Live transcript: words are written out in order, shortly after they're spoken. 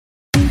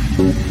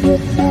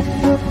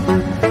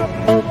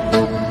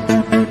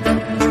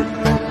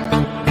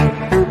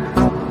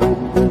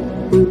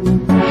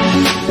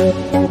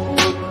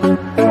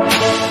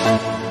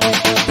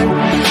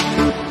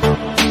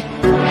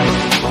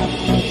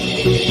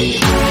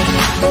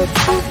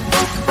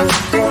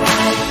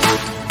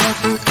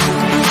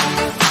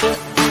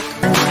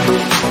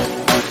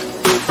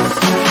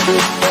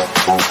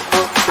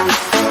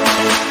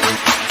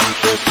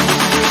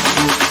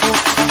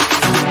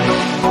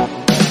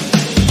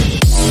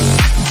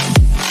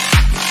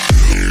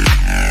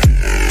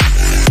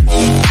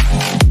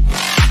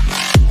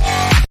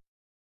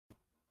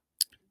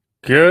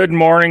Good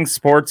morning,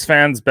 sports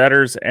fans,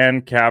 bettors,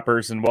 and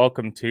cappers, and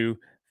welcome to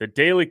the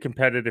Daily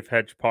Competitive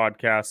Hedge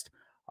Podcast.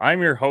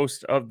 I'm your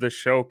host of the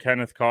show,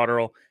 Kenneth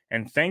Cotterill,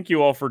 and thank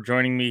you all for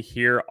joining me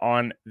here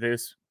on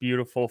this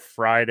beautiful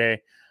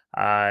Friday.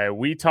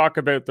 We talk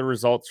about the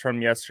results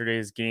from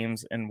yesterday's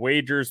games and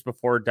wagers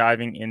before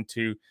diving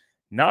into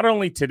not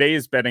only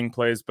today's betting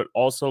plays, but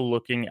also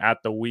looking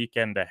at the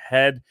weekend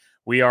ahead.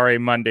 We are a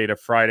Monday to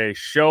Friday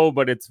show,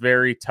 but it's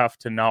very tough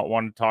to not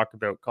want to talk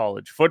about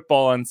college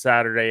football on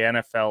Saturday,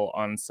 NFL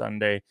on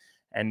Sunday,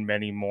 and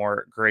many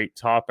more great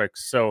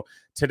topics. So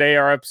today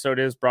our episode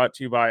is brought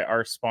to you by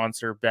our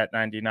sponsor,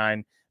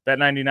 Bet99.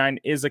 Bet99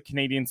 is a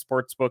Canadian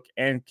sportsbook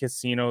and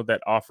casino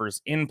that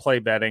offers in-play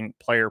betting,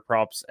 player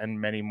props,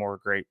 and many more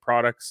great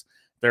products.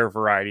 There are a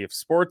variety of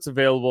sports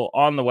available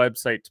on the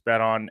website to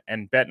bet on,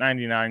 and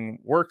Bet99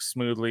 works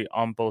smoothly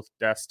on both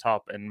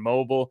desktop and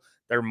mobile.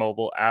 Their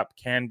mobile app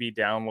can be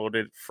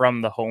downloaded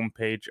from the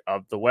homepage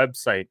of the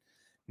website.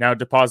 Now,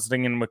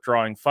 depositing and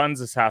withdrawing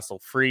funds is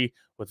hassle-free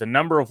with a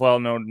number of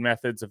well-known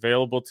methods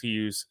available to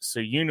use, so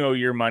you know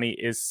your money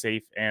is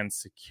safe and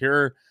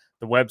secure.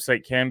 The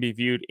website can be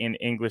viewed in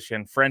English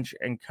and French,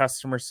 and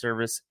customer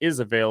service is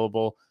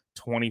available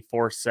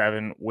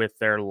 24/7 with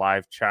their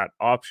live chat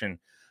option.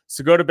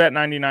 So go to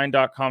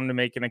bet99.com to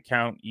make an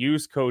account.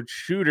 Use code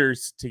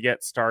SHOOTERS to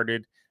get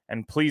started.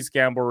 And please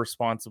gamble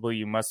responsibly.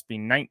 You must be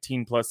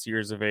 19 plus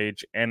years of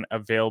age and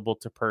available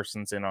to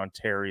persons in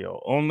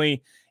Ontario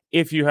only.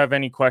 If you have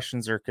any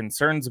questions or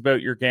concerns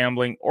about your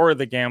gambling or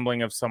the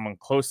gambling of someone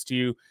close to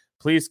you,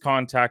 please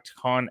contact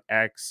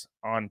ConX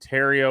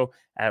Ontario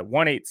at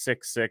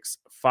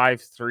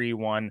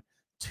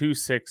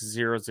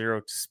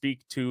 1-866-531-2600 to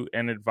speak to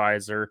an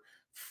advisor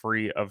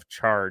free of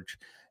charge.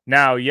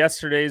 Now,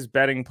 yesterday's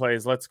betting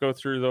plays, let's go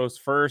through those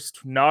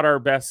first. Not our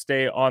best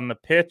day on the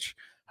pitch.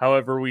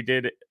 However, we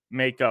did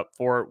make up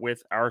for it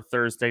with our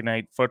Thursday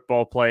night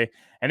football play.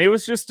 And it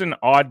was just an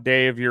odd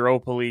day of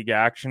Europa League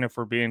action, if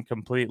we're being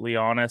completely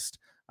honest.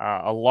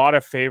 A lot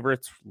of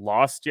favorites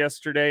lost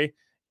yesterday,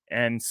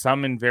 and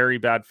some in very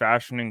bad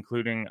fashion,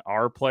 including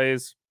our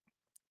plays.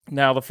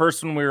 Now, the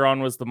first one we were on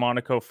was the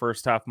Monaco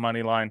first half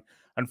money line.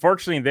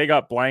 Unfortunately, they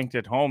got blanked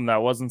at home.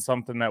 That wasn't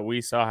something that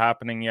we saw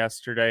happening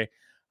yesterday.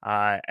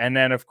 And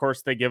then, of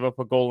course, they give up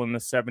a goal in the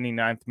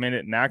 79th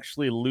minute and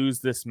actually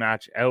lose this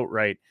match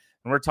outright.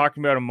 And we're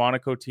talking about a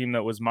Monaco team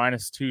that was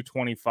minus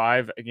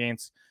 225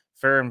 against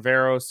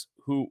Ferencváros,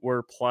 who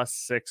were plus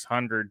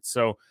 600.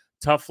 So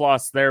tough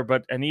loss there.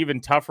 But an even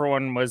tougher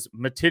one was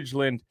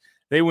Midtjylland.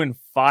 They win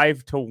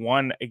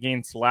 5-1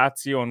 against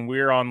Lazio, and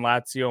we're on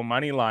Lazio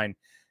money line.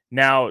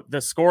 Now, the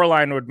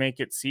scoreline would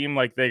make it seem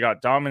like they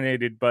got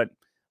dominated, but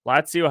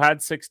Lazio had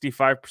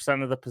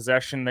 65% of the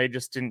possession. They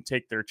just didn't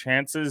take their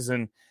chances.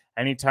 And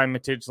anytime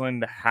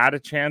Midtjylland had a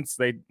chance,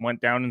 they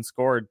went down and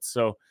scored.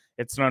 So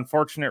it's an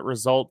unfortunate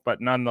result,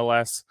 but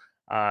nonetheless,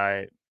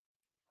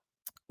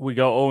 we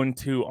go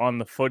 0-2 on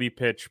the footy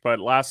pitch. But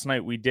last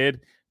night we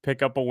did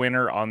pick up a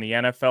winner on the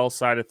NFL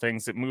side of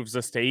things. It moves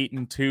us to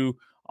 8-2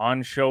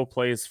 on show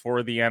plays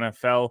for the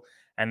NFL,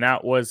 and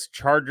that was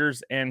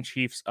Chargers and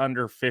Chiefs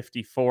under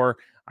 54.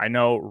 I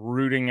know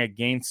rooting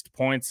against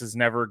points is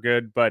never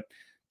good, but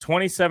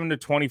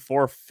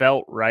 27-24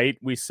 felt right.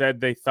 We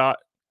said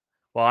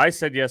I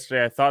said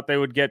yesterday I thought they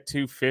would get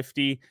to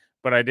 50,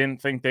 but I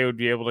didn't think they would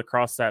be able to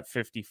cross that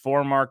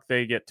 54 mark.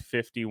 They get to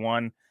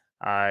 51.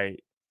 It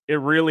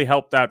really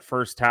helped that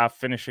first half,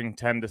 finishing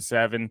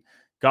 10-7.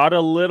 Got a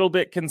little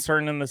bit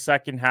concerned in the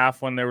second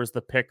half when there was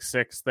the pick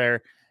six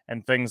there,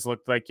 and things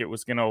looked like it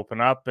was going to open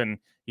up, and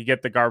you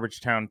get the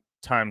garbage time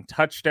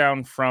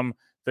touchdown from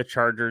the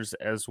Chargers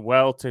as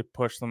well to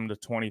push them to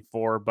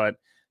 24. But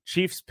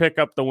Chiefs pick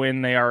up the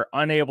win. They are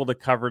unable to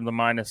cover the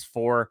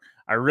 -4.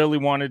 I really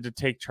wanted to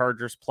take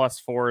Chargers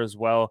 +4 as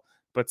well,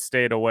 but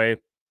stayed away.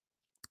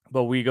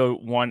 But we go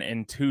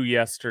 1-2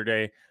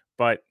 yesterday,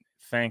 but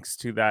thanks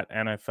to that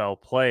NFL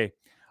play.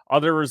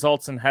 Other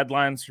results and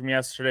headlines from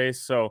yesterday.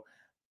 So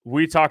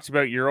we talked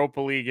about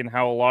Europa League and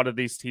how a lot of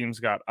these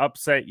teams got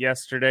upset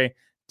yesterday.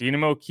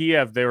 Dynamo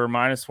Kiev, they were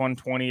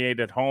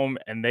 -128 at home,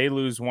 and they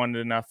lose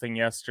 1-0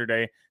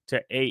 yesterday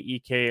to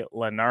AEK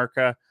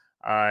Larnaca.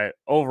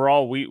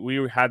 Overall,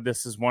 we had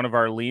this as one of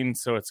our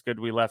leans, so it's good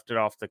we left it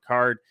off the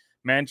card.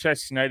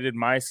 Manchester United,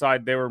 my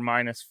side, they were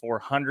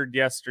 -400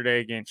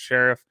 yesterday against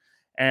Sheriff.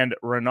 And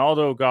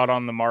Ronaldo got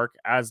on the mark,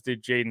 as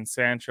did Jadon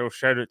Sancho.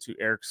 Shout out to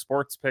Eric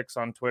Sports Picks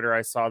on Twitter.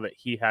 I saw that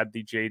he had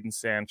the Jadon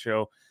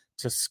Sancho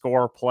to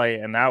score play,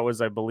 and that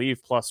was, I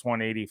believe, plus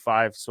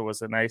 185, so it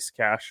was a nice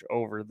cash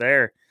over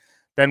there.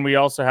 Then we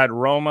also had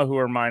Roma, who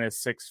are minus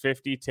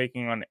 650,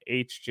 taking on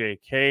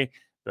HJK,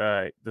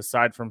 the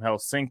side from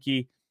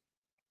Helsinki.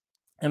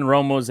 And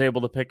Roma was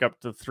able to pick up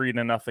the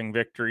 3-0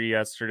 victory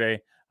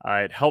yesterday.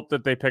 It helped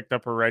that they picked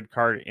up a red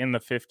card in the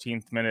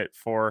 15th minute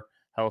for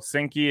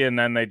Helsinki, and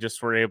then they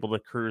just were able to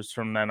cruise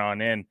from then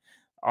on in.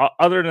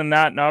 Other than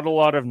that, not a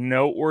lot of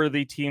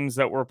noteworthy teams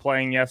that were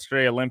playing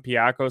yesterday.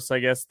 Olympiacos, I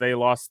guess, they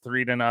lost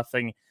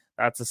 3-0.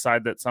 That's a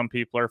side that some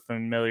people are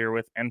familiar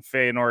with. And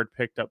Feyenoord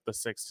picked up the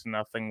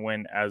 6-0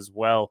 win as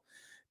well.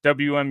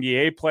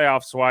 WNBA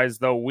playoffs wise,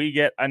 though, we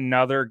get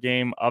another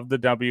game of the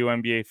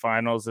WNBA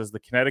finals as the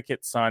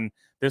Connecticut Sun.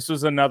 This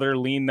was another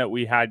lean that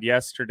we had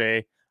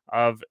yesterday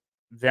of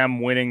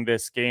them winning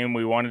this game.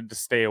 We wanted to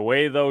stay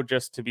away, though,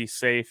 just to be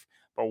safe.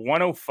 But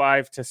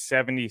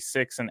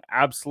 105-76, an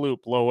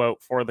absolute blowout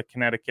for the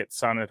Connecticut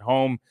Sun at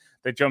home.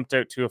 They jumped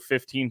out to a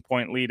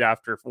 15-point lead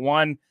after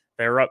one.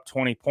 They were up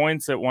 20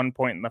 points at one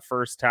point in the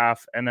first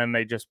half, and then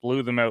they just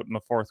blew them out in the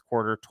fourth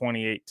quarter,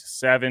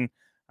 28-7.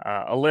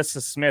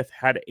 Alyssa Smith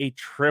had a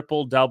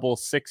triple-double,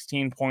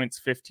 16 points,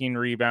 15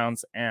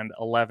 rebounds, and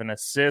 11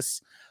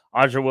 assists.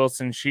 Aja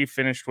Wilson, she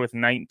finished with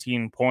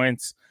 19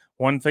 points.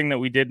 One thing that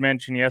we did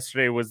mention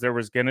yesterday was there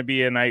was going to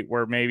be a night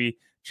where maybe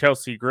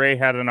Chelsea Gray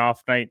had an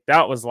off night.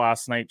 That was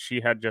last night. She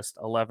had just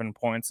 11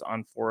 points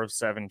on 4 of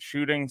 7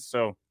 shooting.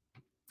 So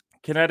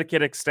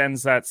Connecticut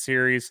extends that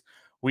series.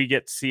 We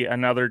get to see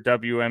another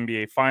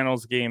WNBA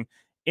finals game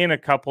in a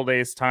couple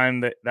days'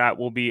 time. That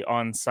will be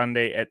on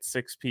Sunday at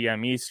 6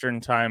 p.m.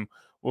 Eastern time.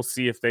 We'll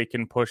see if they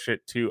can push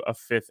it to a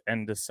fifth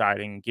and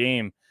deciding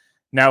game.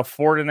 Now,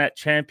 Fortinet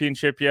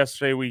Championship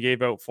yesterday, we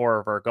gave out 4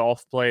 of our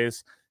golf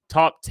plays.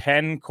 Top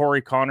 10,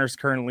 Corey Connors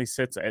currently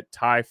sits at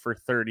tie for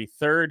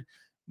 33rd.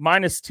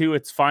 -2,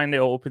 it's fine to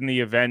open the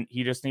event.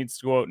 He just needs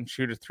to go out and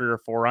shoot a 3 or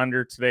 4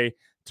 under today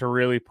to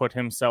really put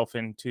himself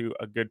into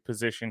a good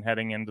position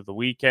heading into the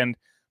weekend.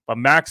 But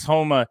Max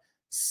Homa,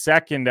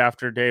 second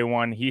after day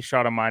one, he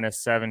shot a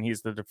 -7.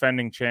 He's the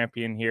defending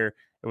champion here.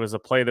 It was a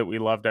play that we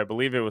loved. I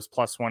believe it was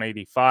plus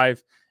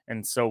 185.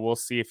 And so we'll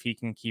see if he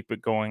can keep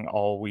it going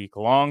all week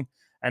long.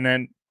 And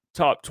then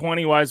top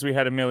 20 wise, we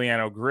had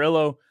Emiliano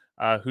Grillo,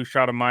 who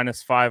shot a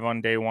 -5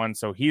 on day one.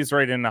 So he's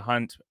right in the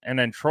hunt. And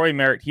then Troy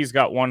Merritt, he's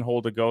got 1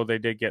 hole to go. They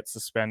did get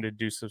suspended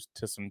due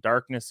to some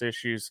darkness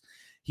issues.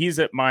 He's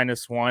at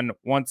 -1.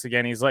 Once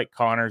again, he's like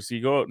Connors.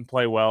 You go out and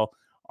play well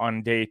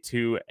on day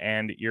 2,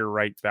 and you're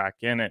right back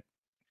in it.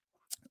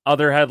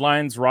 Other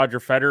headlines, Roger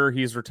Federer,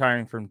 he's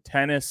retiring from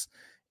tennis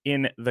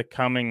in the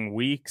coming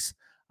weeks.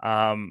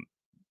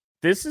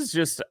 This is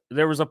just,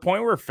 there was a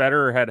point where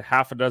Federer had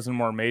half a dozen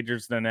more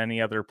majors than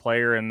any other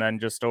player, and then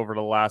just over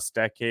the last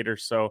decade or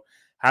so,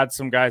 had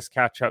some guys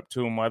catch up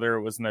to him, whether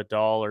it was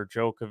Nadal or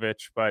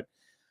Djokovic, but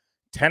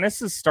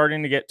tennis is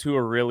starting to get to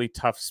a really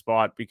tough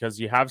spot because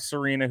you have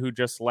Serena, who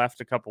just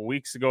left a couple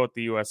weeks ago at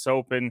the U.S.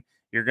 Open.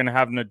 You're going to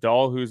have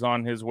Nadal, who's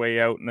on his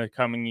way out in the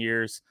coming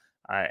years.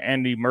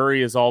 Andy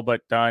Murray is all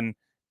but done.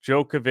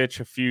 Djokovic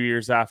a few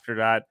years after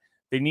that.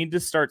 They need to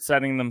start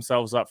setting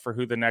themselves up for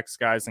who the next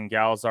guys and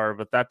gals are,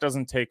 but that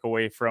doesn't take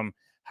away from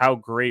how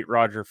great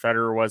Roger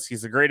Federer was.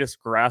 He's the greatest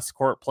grass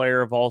court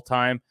player of all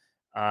time.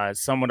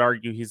 Some would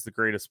argue he's the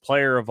greatest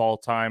player of all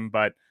time,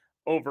 but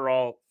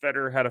overall,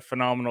 Federer had a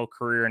phenomenal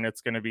career, and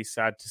it's going to be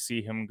sad to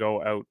see him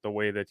go out the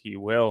way that he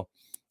will.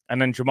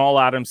 And then Jamal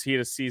Adams, he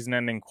had a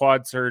season-ending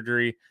quad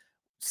surgery.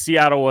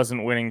 Seattle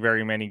wasn't winning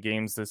very many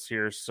games this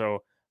year,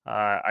 so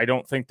I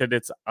don't think that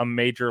it's a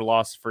major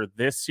loss for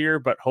this year,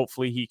 but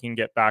hopefully he can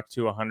get back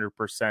to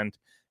 100%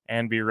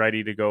 and be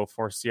ready to go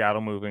for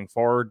Seattle moving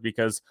forward,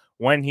 because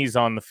when he's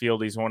on the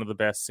field, he's one of the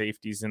best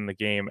safeties in the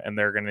game, and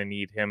they're going to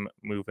need him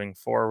moving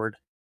forward.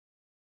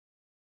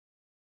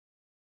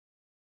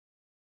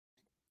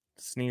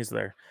 Sneeze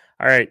there.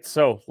 All right,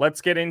 so let's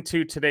get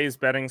into today's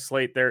betting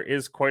slate. There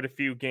is quite a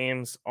few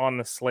games on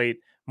the slate,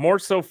 more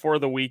so for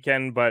the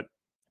weekend, but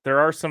there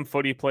are some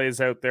footy plays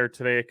out there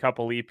today, a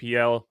couple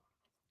EPL,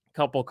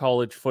 couple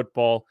college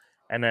football,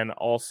 and then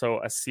also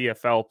a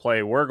CFL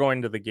play. We're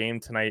going to the game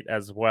tonight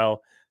as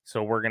well,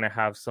 so we're going to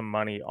have some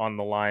money on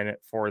the line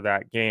for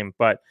that game.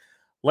 But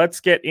let's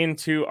get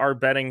into our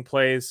betting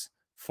plays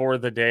for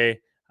the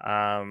day.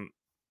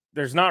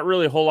 There's not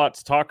really a whole lot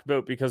to talk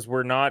about because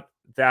we're not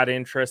that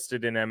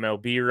interested in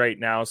MLB right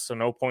now, so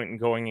no point in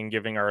going and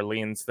giving our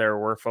leans there.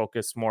 We're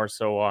focused more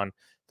so on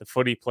the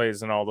footy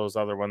plays and all those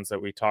other ones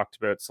that we talked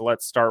about. So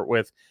let's start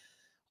with,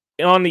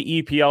 on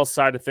the EPL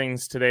side of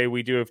things today,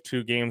 we do have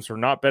 2 games. We're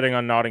not betting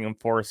on Nottingham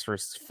Forest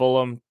versus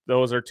Fulham.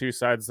 Those are 2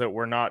 sides that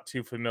we're not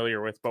too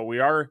familiar with, but we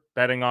are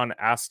betting on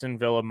Aston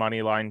Villa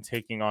money line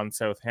taking on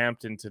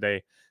Southampton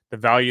today. The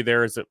value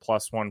there is at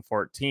plus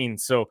 114.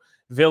 So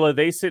Villa,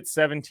 they sit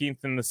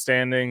 17th in the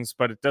standings,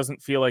 but it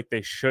doesn't feel like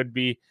they should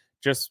be,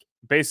 just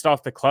based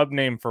off the club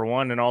name for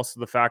one, and also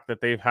the fact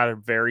that they've had a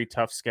very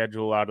tough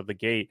schedule out of the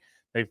gate.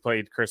 They've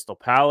played Crystal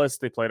Palace,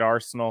 they played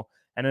Arsenal,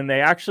 and then they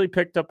actually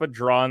picked up a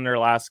draw in their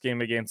last game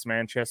against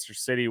Manchester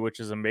City, which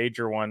is a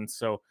major one.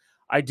 So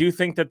I do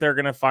think that they're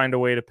going to find a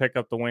way to pick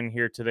up the win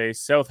here today.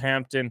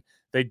 Southampton,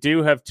 they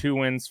do have 2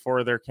 wins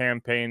for their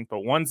campaign, but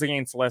one's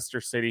against Leicester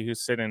City, who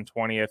sit in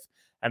 20th,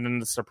 and then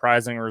the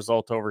surprising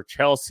result over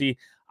Chelsea.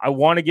 I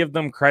want to give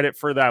them credit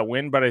for that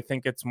win, but I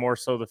think it's more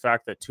so the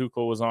fact that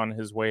Tuchel was on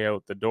his way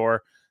out the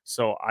door.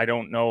 So I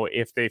don't know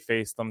if they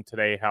face them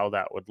today, how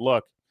that would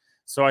look.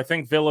 So I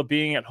think Villa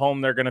being at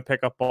home, they're going to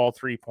pick up all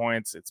 3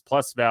 points. It's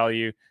plus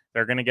value.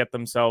 They're going to get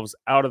themselves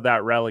out of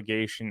that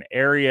relegation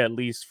area, at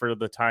least for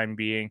the time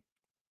being.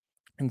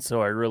 And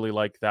so I really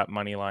like that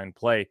money line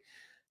play.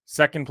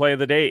 Second play of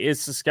the day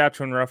is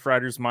Saskatchewan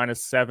Roughriders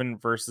 -7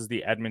 versus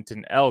the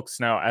Edmonton Elks.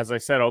 Now, as I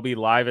said, I'll be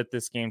live at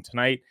this game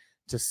tonight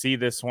to see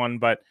this one,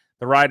 but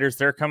the Riders,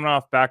 they're coming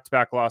off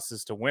back-to-back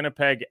losses to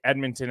Winnipeg.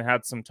 Edmonton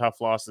had some tough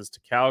losses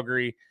to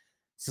Calgary.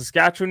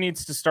 Saskatchewan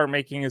needs to start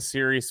making a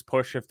serious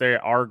push if they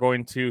are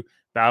going to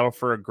battle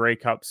for a Grey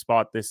Cup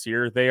spot this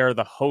year. They are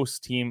the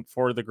host team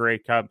for the Grey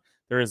Cup.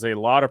 There is a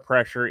lot of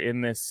pressure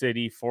in this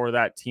city for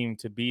that team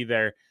to be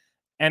there.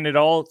 And it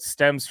all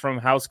stems from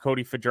how's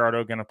Cody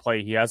Fajardo going to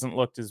play. He hasn't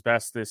looked his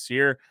best this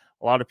year.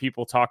 A lot of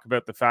people talk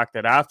about the fact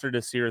that after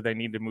this year, they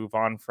need to move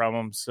on from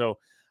him. So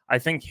I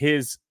think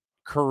his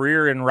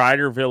career in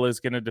Riderville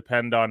is going to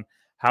depend on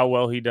how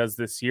well he does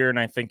this year. And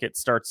I think it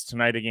starts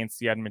tonight against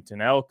the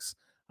Edmonton Elks.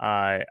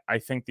 I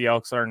think the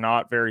Elks are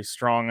not very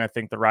strong. I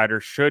think the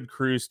Riders should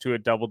cruise to a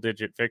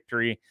double-digit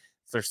victory.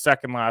 It's their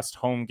second last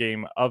home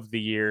game of the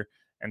year.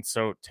 And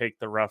so take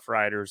the Rough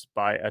Riders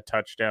by a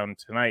touchdown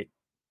tonight.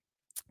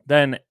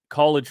 Then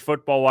college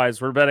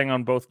football-wise, we're betting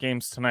on both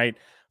games tonight.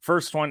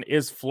 First one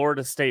is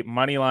Florida State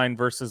Moneyline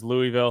versus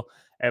Louisville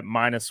at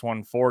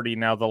 -140.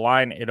 Now, the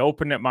line, it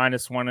opened at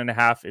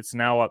 -1.5. It's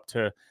now up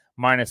to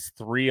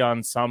 -3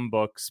 on some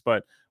books,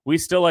 but we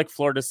still like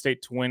Florida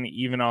State to win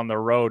even on the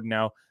road.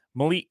 Now,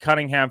 Malik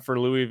Cunningham for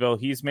Louisville,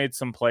 he's made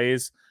some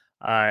plays,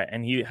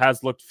 and he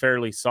has looked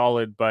fairly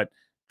solid, but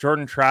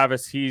Jordan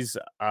Travis, he's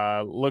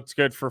looked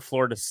good for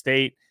Florida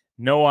State.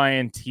 No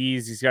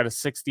INTs. He's got a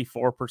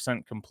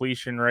 64%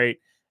 completion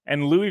rate.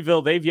 And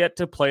Louisville, they've yet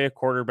to play a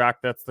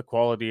quarterback that's the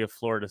quality of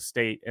Florida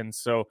State. And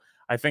so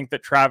I think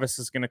that Travis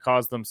is going to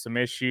cause them some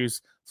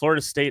issues.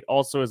 Florida State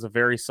also has a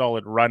very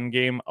solid run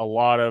game. A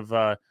lot of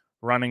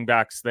running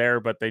backs there,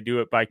 but they do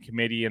it by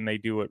committee and they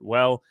do it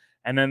well.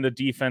 And then the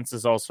defense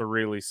is also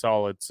really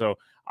solid. So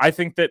I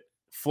think that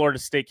Florida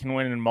State can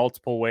win in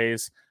multiple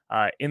ways.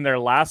 In their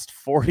last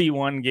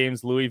 41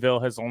 games,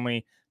 Louisville has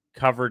only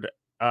covered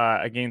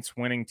against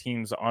winning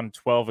teams on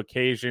 12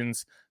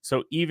 occasions.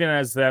 So even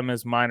as them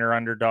as minor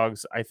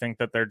underdogs, I think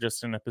that they're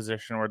just in a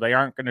position where they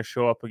aren't going to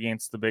show up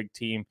against the big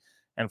team,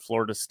 and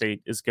Florida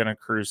State is going to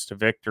cruise to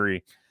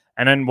victory.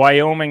 And then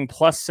Wyoming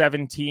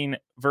 +17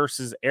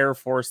 versus Air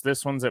Force.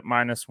 This one's at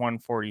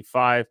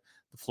 -145.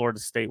 The Florida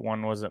State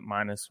one was at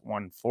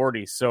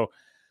 -140. So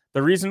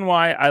the reason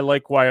why I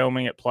like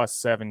Wyoming at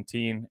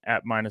 +17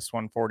 at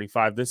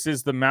 -145, this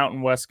is the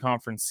Mountain West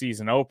Conference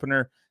season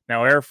opener.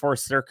 Now, Air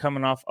Force, they're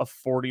coming off a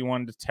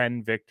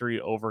 41-10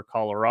 victory over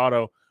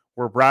Colorado,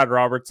 where Brad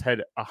Roberts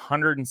had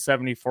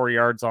 174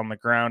 yards on the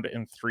ground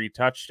and 3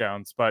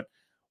 touchdowns. But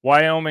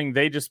Wyoming,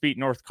 they just beat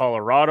North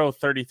Colorado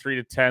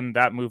 33-10.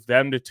 That moved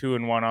them to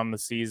 2-1 on the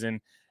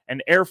season.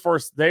 And Air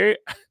Force, they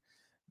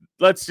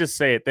let's just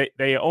say it,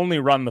 they only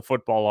run the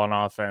football on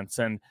offense,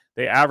 and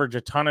they average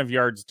a ton of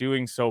yards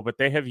doing so, but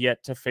they have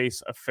yet to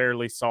face a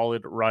fairly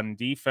solid run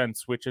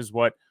defense, which is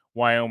what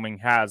Wyoming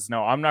has.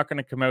 Now, I'm not going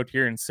to come out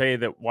here and say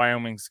that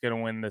Wyoming's going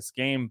to win this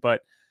game,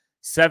 but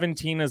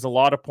 17 is a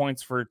lot of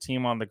points for a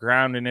team on the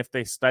ground, and if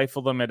they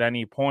stifle them at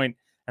any point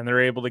and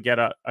they're able to get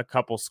a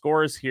couple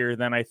scores here,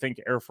 then I think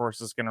Air Force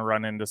is going to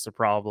run into some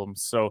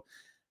problems. So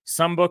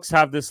some books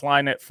have this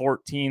line at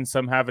 14,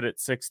 some have it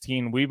at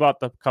 16. We bought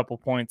the couple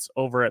points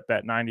over at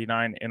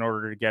Bet99 in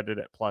order to get it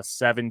at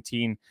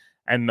 +17,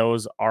 and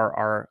those are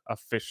our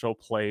official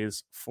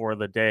plays for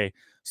the day.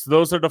 So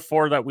those are the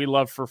 4 that we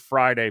love for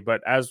Friday,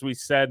 but as we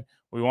said,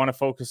 we want to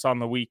focus on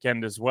the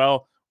weekend as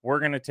well. We're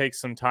going to take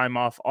some time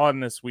off on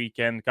this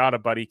weekend. Got a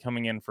buddy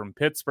coming in from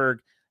Pittsburgh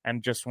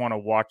and just want to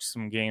watch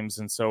some games,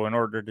 and so in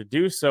order to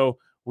do so,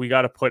 we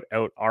got to put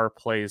out our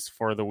plays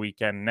for the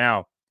weekend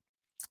now.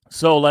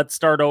 So let's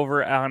start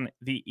over on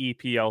the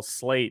EPL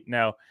slate.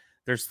 Now,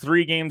 there's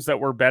 3 games that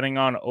we're betting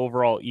on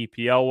overall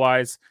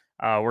EPL-wise.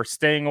 We're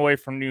staying away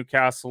from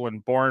Newcastle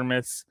and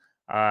Bournemouth.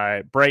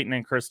 Brighton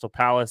and Crystal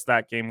Palace,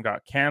 that game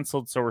got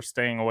canceled, so we're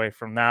staying away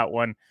from that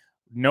one.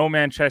 No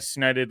Manchester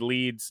United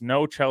Leeds,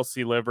 no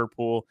Chelsea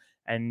Liverpool,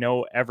 and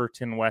no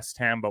Everton West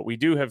Ham. But we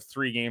do have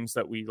 3 games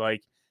that we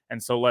like.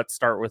 And so let's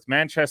start with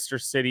Manchester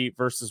City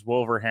versus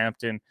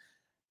Wolverhampton.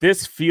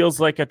 This feels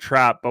like a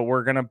trap, but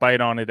we're going to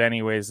bite on it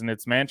anyways. And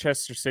it's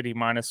Manchester City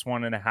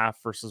 -1.5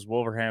 versus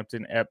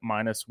Wolverhampton at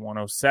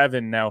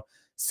 -107. Now,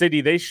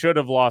 City, they should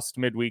have lost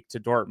midweek to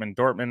Dortmund.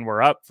 Dortmund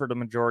were up for the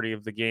majority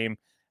of the game,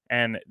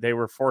 and they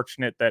were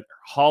fortunate that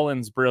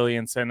Haaland's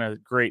brilliance and a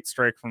great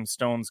strike from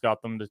Stones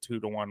got them to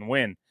 2-1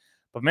 win.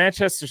 But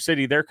Manchester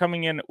City, they're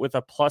coming in with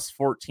a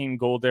 +14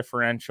 goal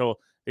differential.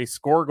 They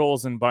score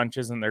goals in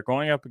bunches, and they're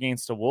going up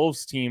against a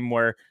Wolves team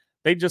where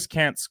they just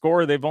can't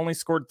score. They've only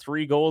scored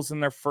 3 goals in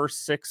their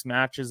first 6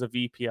 matches of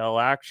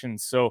EPL action.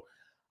 So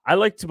I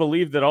like to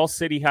believe that all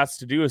City has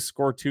to do is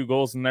score 2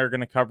 goals and they're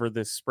going to cover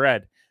this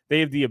spread. They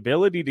have the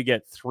ability to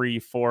get 3,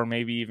 4,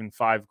 maybe even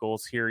 5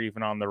 goals here,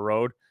 even on the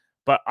road.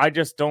 But I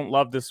just don't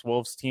love this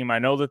Wolves team. I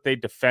know that they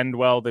defend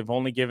well. They've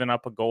only given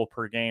up a goal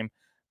per game.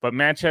 But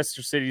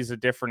Manchester City is a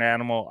different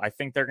animal. I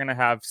think they're going to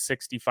have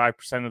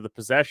 65% of the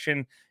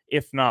possession,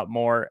 if not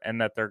more, and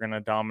that they're going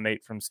to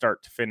dominate from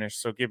start to finish.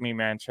 So give me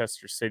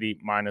Manchester City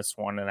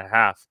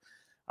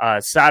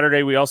 -1.5.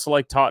 Saturday, we also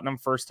like Tottenham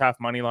first half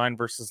money line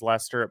versus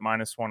Leicester at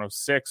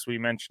 -106. We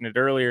mentioned it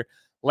earlier.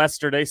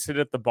 Leicester, they sit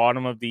at the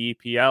bottom of the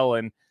EPL,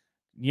 and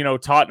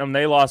Tottenham,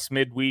 they lost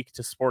midweek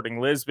to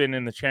Sporting Lisbon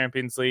in the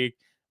Champions League,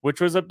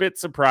 which was a bit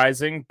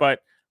surprising,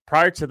 but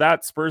prior to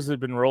that, Spurs had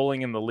been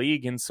rolling in the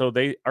league, and so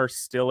they are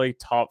still a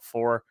top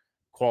 4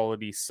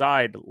 quality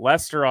side.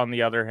 Leicester, on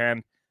the other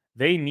hand,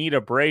 they need a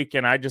break,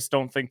 and I just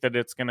don't think that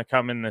it's going to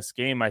come in this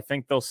game. I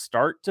think they'll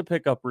start to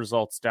pick up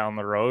results down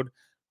the road,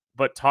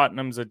 but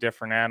Tottenham's a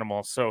different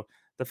animal. So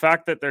the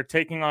fact that they're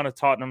taking on a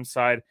Tottenham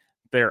side,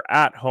 they're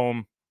at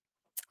home,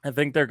 I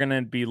think they're going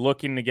to be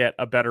looking to get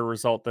a better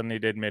result than they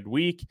did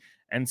midweek,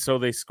 and so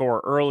they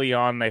score early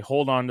on. They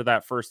hold on to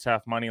that first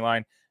half money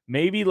line.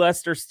 Maybe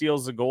Leicester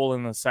steals a goal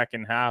in the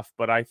second half,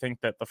 but I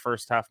think that the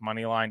first half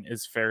money line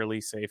is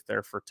fairly safe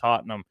there for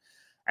Tottenham.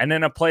 And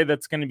then a play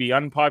that's going to be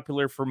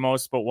unpopular for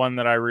most, but one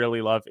that I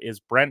really love is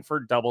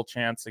Brentford double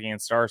chance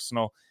against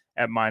Arsenal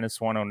at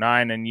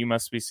 -109. And you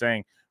must be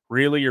saying,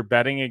 really, you're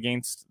betting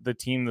against the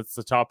team that's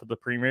the top of the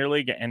Premier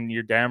League? And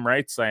you're damn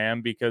right I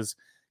am, because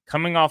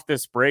coming off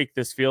this break,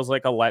 this feels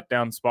like a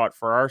letdown spot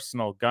for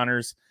Arsenal.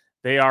 Gunners,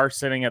 they are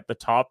sitting at the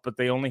top, but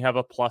they only have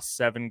a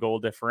 +7 goal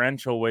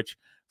differential, which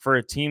for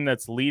a team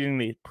that's leading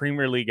the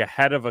Premier League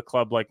ahead of a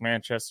club like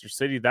Manchester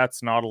City,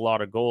 that's not a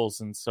lot of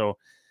goals. And so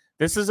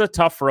this is a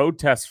tough road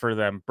test for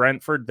them.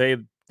 Brentford,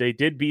 they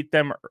did beat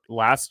them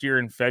last year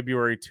in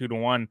February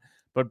 2-1,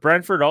 but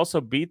Brentford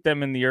also beat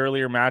them in the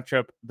earlier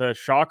matchup, the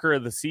shocker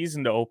of the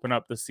season to open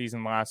up the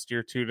season last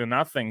year,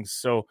 2-0.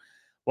 So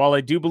while I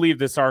do believe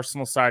this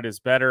Arsenal side is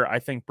better, I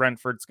think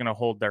Brentford's going to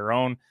hold their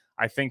own.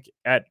 I think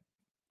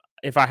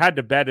if I had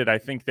to bet it, I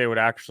think they would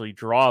actually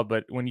draw.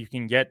 But when you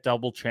can get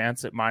double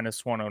chance at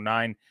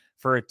 -109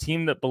 for a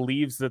team that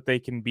believes that they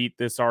can beat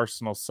this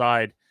Arsenal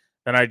side,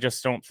 then I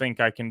just don't think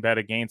I can bet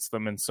against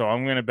them. And so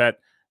I'm going to bet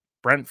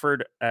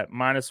Brentford at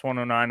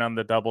 -109 on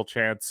the double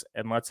chance,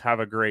 and let's have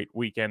a great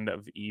weekend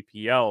of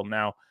EPL.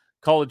 Now,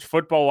 college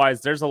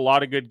football-wise, there's a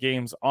lot of good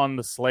games on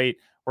the slate.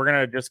 We're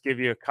going to just give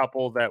you a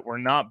couple that we're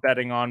not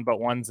betting on, but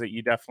ones that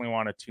you definitely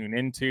want to tune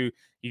into.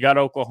 You got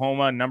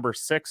Oklahoma, number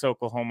 6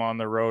 Oklahoma on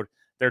the road.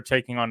 They're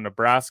taking on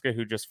Nebraska,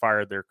 who just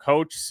fired their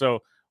coach.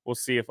 So we'll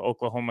see if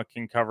Oklahoma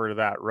can cover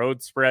that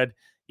road spread.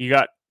 You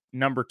got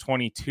number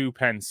 22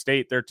 Penn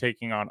State. They're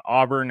taking on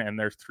Auburn, and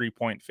they're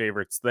 3-point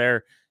favorites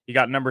there. You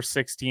got number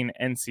 16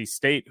 NC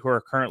State, who are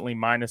currently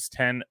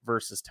 -10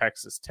 versus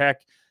Texas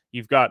Tech.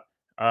 You've got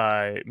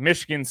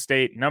Michigan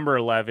State, number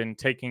 11,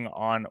 taking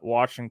on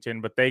Washington,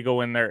 but they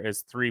go in there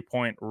as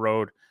 3-point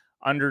road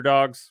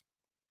underdogs.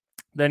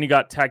 Then you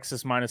got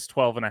Texas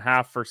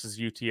 -12.5 versus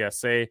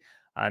UTSA.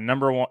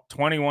 Number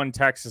 21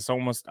 Texas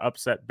almost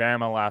upset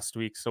Bama last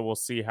week, so we'll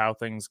see how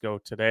things go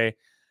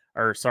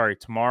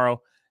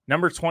tomorrow.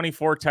 Number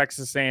 24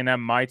 Texas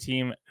A&M, my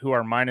team, who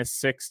are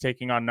 -6,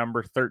 taking on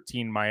number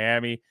 13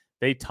 Miami.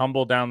 They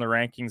tumble down the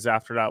rankings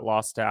after that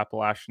loss to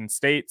Appalachian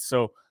State,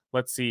 so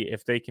let's see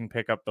if they can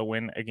pick up the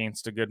win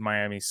against a good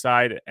Miami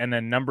side. And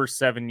then number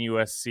 7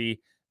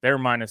 USC, they're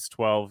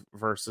 -12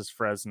 versus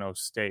Fresno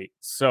State.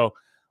 So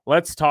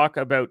let's talk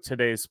about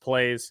today's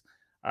plays.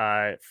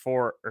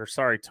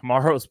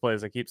 Tomorrow's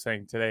plays. I keep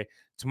saying today.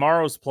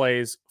 Tomorrow's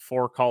plays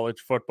for college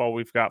football.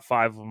 We've got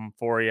 5 of them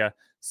for you.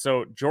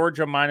 So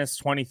Georgia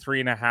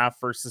 -23.5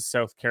 versus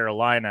South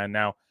Carolina.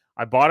 Now,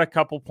 I bought a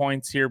couple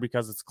points here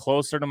because it's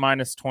closer to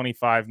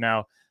 -25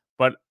 now,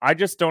 but I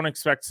just don't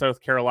expect South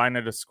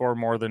Carolina to score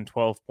more than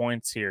 12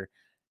 points here.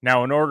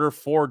 Now, in order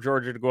for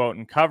Georgia to go out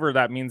and cover,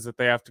 that means that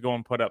they have to go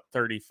and put up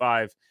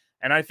 35.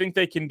 And I think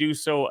they can do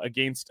so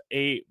against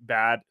a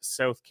bad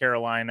South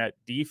Carolina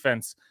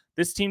defense.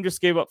 This team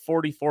just gave up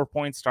 44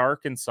 points to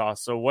Arkansas.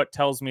 So what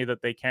tells me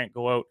that they can't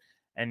go out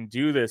and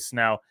do this?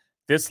 Now,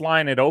 this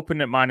line, it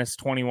opened at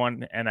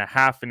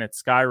 -21.5 and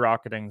it's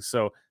skyrocketing.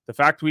 So the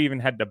fact we even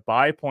had to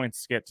buy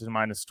points to get to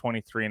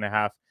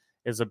 -23.5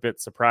 is a bit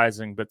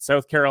surprising. But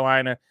South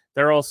Carolina,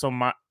 they're also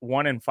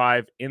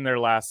 1-5 in their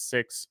last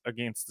 6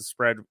 against the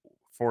spread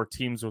for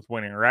teams with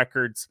winning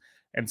records.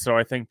 And so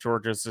I think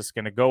Georgia's just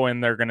going to go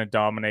in. They're going to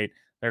dominate.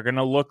 They're going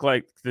to look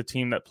like the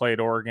team that played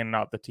Oregon,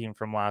 not the team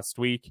from last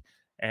week.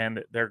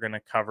 And they're going to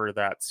cover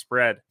that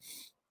spread.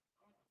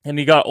 And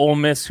you got Ole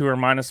Miss, who are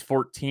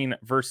 -14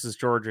 versus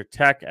Georgia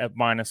Tech at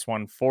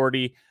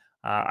 -140.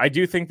 I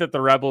do think that the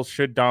Rebels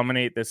should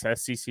dominate this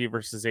SEC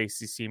versus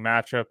ACC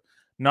matchup.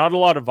 Not a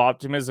lot of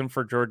optimism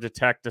for Georgia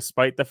Tech,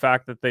 despite the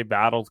fact that they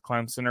battled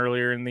Clemson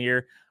earlier in the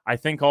year. I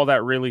think all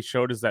that really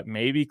showed is that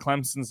maybe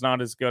Clemson's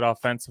not as good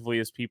offensively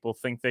as people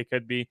think they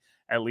could be,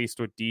 at least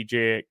with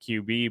DJ at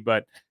QB.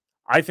 But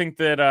I think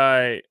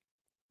that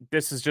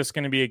this is just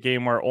going to be a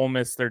game where Ole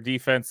Miss, their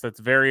defense that's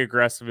very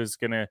aggressive, is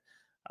going to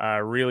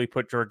really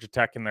put Georgia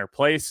Tech in their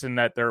place, and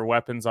that their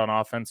weapons on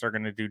offense are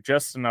going to do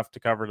just enough to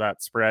cover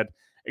that spread.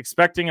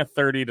 Expecting a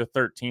 30-13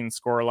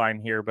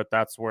 scoreline here, but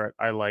that's where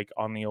I like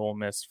on the Ole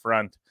Miss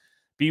front.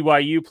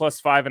 BYU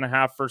plus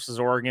 5.5 versus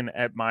Oregon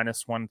at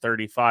minus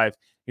 135.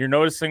 You're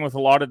noticing with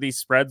a lot of these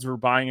spreads, we're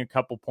buying a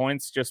couple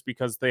points just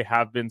because they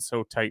have been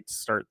so tight to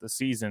start the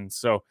season.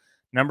 So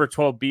number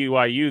 12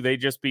 BYU, they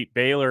just beat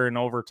Baylor in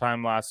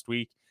overtime last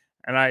week.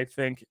 And I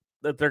think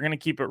that they're going to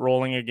keep it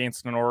rolling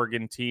against an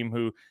Oregon team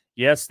who,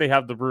 yes, they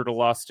have the brutal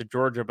loss to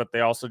Georgia, but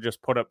they also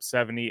just put up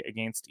 70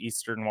 against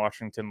Eastern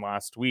Washington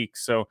last week.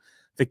 So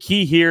the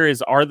key here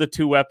is, are the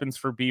two weapons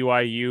for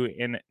BYU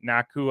in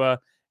Nakua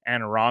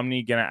and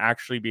Romney going to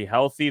actually be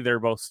healthy? They're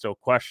both still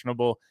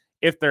questionable.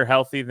 If they're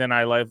healthy, then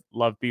I love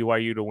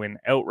BYU to win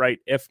outright.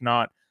 If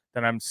not,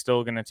 then I'm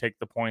still going to take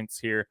the points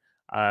here.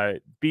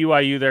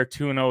 BYU, they're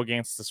 2-0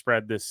 against the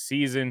spread this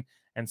season,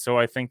 and so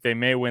I think they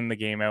may win the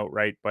game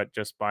outright, but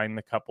just buying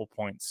the couple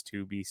points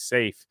to be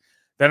safe.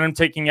 Then I'm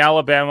taking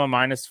Alabama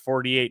minus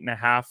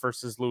 48.5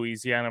 versus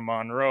Louisiana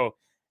Monroe.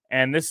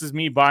 And this is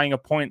me buying a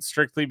point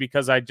strictly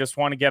because I just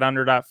want to get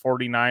under that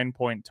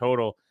 49-point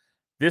total.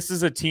 This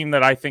is a team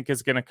that I think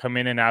is going to come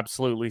in and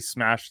absolutely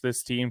smash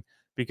this team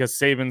because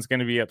Saban's going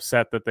to be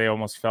upset that they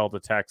almost fell to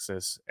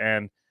Texas.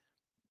 And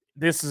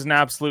this is an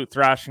absolute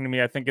thrashing to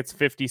me. I think it's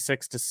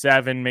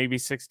 56-7, maybe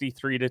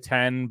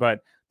 63-10,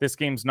 but this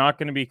game's not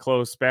going to be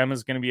close.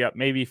 Bama's going to be up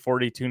maybe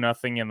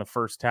 42-0 in the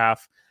first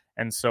half.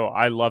 And so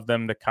I love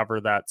them to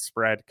cover that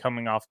spread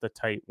coming off the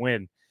tight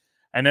win.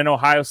 And then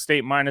Ohio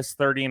State minus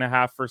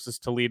 30.5 versus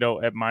Toledo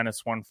at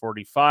minus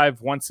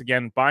 145. Once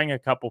again, buying a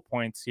couple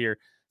points here.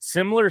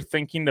 Similar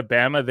thinking to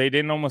Bama. They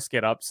didn't almost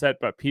get upset,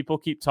 but people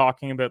keep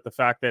talking about the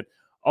fact that,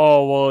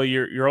 oh, well,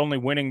 you're only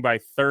winning by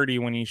 30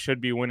 when you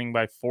should be winning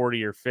by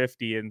 40 or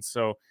 50. And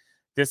so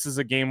this is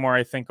a game where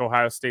I think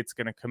Ohio State's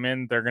going to come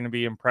in. They're going to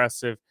be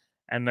impressive,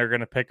 and they're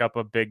going to pick up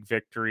a big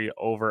victory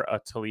over a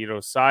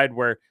Toledo side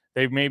where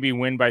they maybe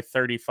win by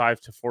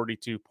 35 to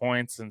 42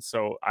 points, and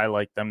so I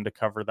like them to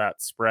cover that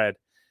spread.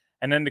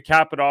 And then to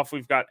cap it off,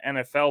 we've got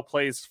NFL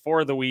plays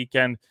for the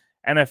weekend.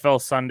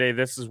 NFL Sunday,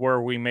 this is where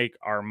we make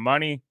our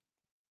money.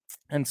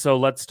 And so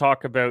let's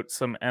talk about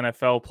some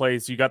NFL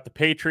plays. You got the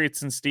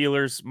Patriots and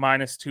Steelers,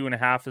 minus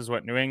 2.5 is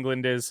what New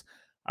England is.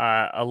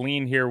 A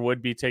lean here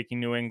would be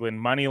taking New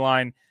England money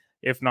line,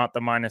 if not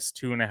the minus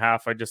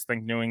 2.5. I just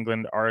think New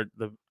England are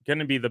going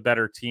to be the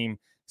better team,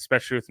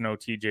 especially with no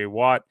TJ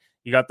Watt.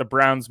 You got the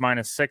Browns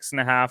minus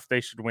 6.5.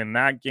 They should win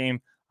that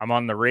game. I'm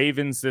on the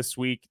Ravens this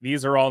week.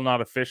 These are all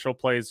not official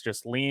plays,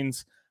 just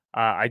leans.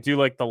 I do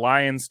like the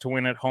Lions to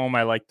win at home.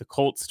 I like the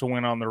Colts to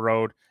win on the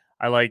road.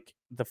 I like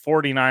the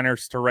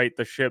 49ers to right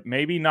the ship.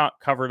 Maybe not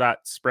cover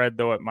that spread,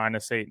 though, at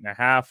minus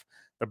 8.5.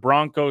 The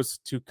Broncos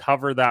to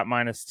cover that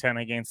minus 10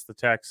 against the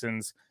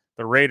Texans.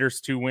 The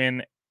Raiders to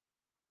win.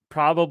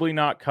 Probably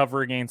not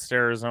cover against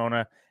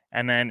Arizona.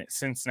 And then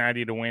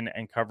Cincinnati to win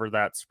and cover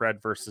that spread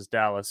versus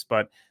Dallas.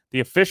 But the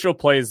official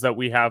plays that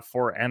we have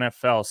for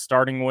NFL,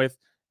 starting with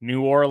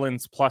New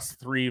Orleans plus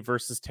 3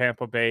 versus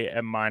Tampa Bay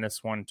at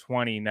minus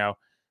 120. Now,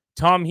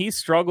 Tom, he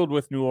struggled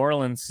with New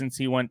Orleans since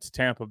he went to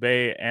Tampa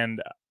Bay.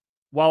 And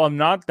while I'm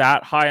not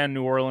that high on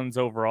New Orleans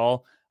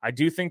overall, I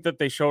do think that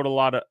they showed a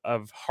lot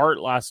of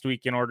heart last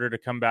week in order to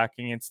come back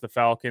against the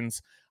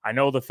Falcons. I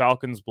know the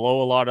Falcons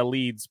blow a lot of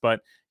leads, but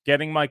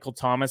getting Michael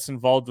Thomas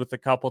involved with a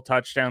couple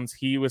touchdowns,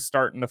 he was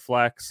starting to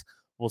flex.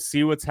 We'll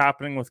see what's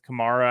happening with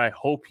Kamara. I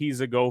hope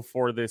he's a go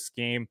for this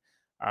game.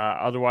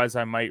 Otherwise,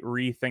 I might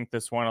rethink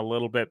this one a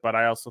little bit, but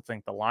I also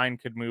think the line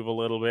could move a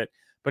little bit.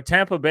 But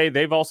Tampa Bay,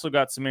 they've also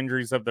got some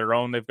injuries of their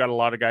own. They've got a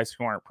lot of guys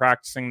who aren't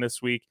practicing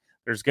this week.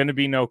 There's going to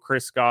be no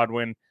Chris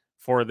Godwin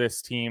for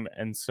this team.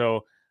 And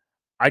so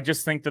I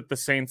just think that the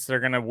Saints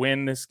are going to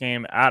win this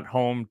game at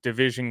home,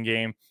 division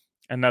game,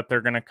 and that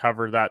they're going to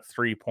cover that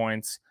 3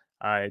 points.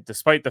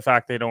 Despite the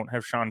fact they don't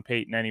have Sean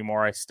Payton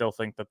anymore, I still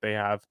think that they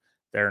have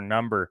their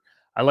number.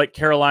 I like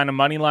Carolina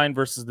money line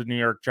versus the New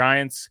York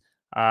Giants.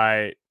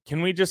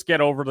 Can we just get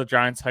over the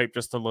Giants hype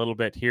just a little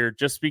bit here?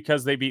 Just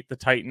because they beat the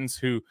Titans,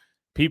 who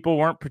people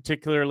weren't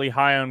particularly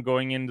high on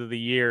going into the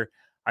year,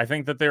 I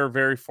think that they were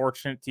very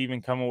fortunate to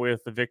even come away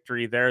with the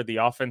victory there. The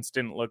offense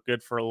didn't look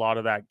good for a lot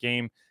of that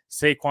game.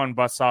 Saquon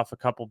busts off a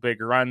couple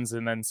big runs,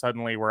 and then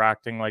suddenly we're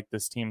acting like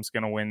this team's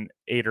going to win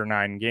 8 or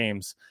 9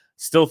 games.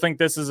 Still think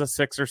this is a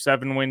 6 or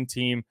 7 win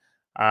team.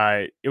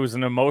 It was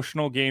an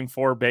emotional game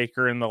for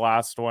Baker in the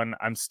last one.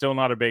 I'm still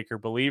not a Baker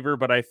believer,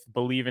 but I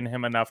believe in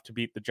him enough to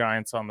beat the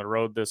Giants on the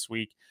road this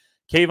week.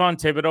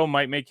 Kayvon Thibodeau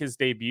might make his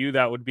debut.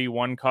 That would be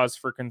one cause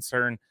for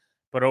concern.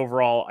 But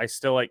overall, I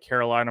still like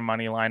Carolina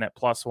money line at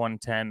plus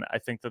 110. I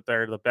think that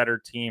they're the better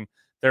team.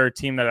 They're a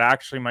team that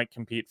actually might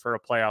compete for a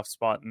playoff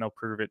spot, and they'll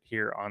prove it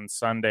here on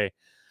Sunday.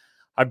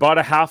 I bought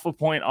a half a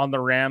point on the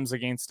Rams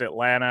against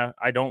Atlanta.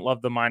 I don't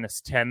love the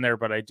minus 10 there,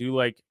 but I do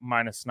like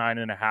minus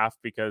 9.5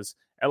 because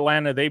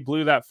Atlanta, they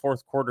blew that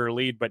fourth quarter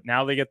lead, but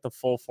now they get the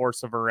full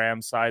force of a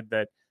Rams side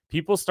that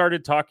people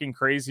started talking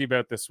crazy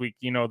about this week.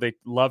 You know, they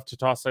love to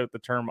toss out the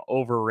term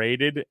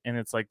overrated, and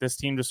it's like this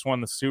team just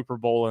won the Super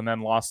Bowl and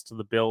then lost to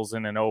the Bills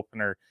in an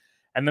opener.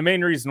 And the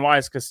main reason why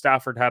is because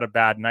Stafford had a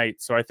bad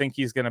night. So I think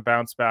he's going to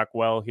bounce back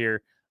well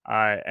here.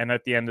 And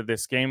at the end of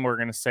this game, we're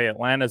going to say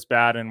Atlanta's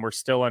bad, and we're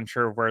still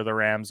unsure of where the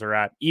Rams are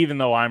at, even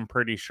though I'm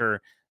pretty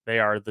sure they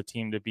are the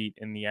team to beat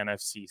in the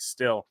NFC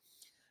still.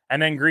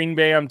 And then Green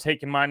Bay, I'm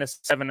taking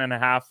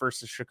 -7.5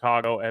 versus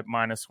Chicago at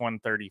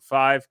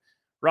 -135.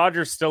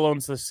 Rodgers still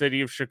owns the city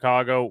of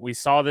Chicago. We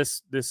saw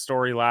this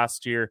story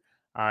last year.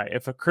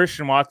 If a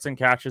Christian Watson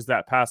catches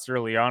that pass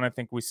early on, I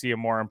think we see a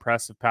more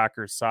impressive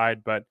Packers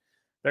side, but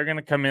they're going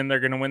to come in. They're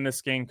going to win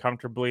this game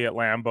comfortably at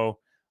Lambeau.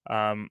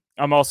 I'm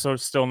also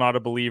still not a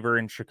believer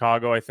in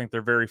Chicago. I think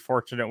they're very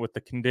fortunate with the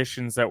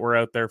conditions that were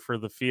out there for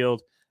the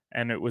field,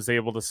 and it was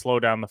able to slow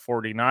down the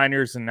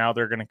 49ers, and now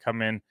they're going to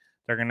come in.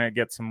 They're going to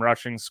get some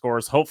rushing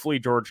scores. Hopefully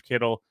George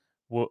Kittle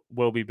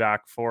will be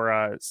back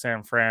for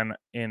San Fran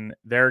in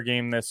their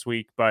game this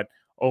week, but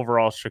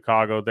overall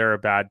Chicago, they're a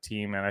bad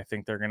team, and I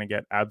think they're going to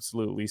get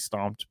absolutely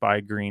stomped by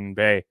Green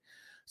Bay.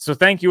 So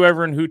thank you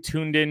everyone who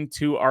tuned in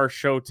to our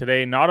show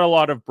today. Not a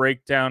lot of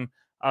breakdown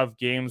of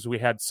games. We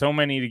had so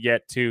many to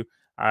get to.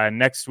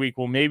 Next week,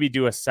 we'll maybe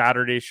do a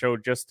Saturday show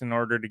just in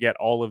order to get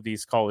all of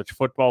these college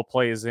football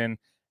plays in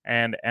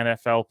and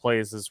NFL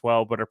plays as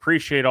well. But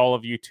appreciate all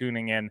of you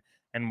tuning in,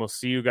 and we'll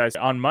see you guys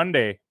on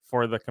Monday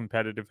for the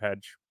Competitive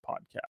Hedge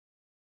podcast.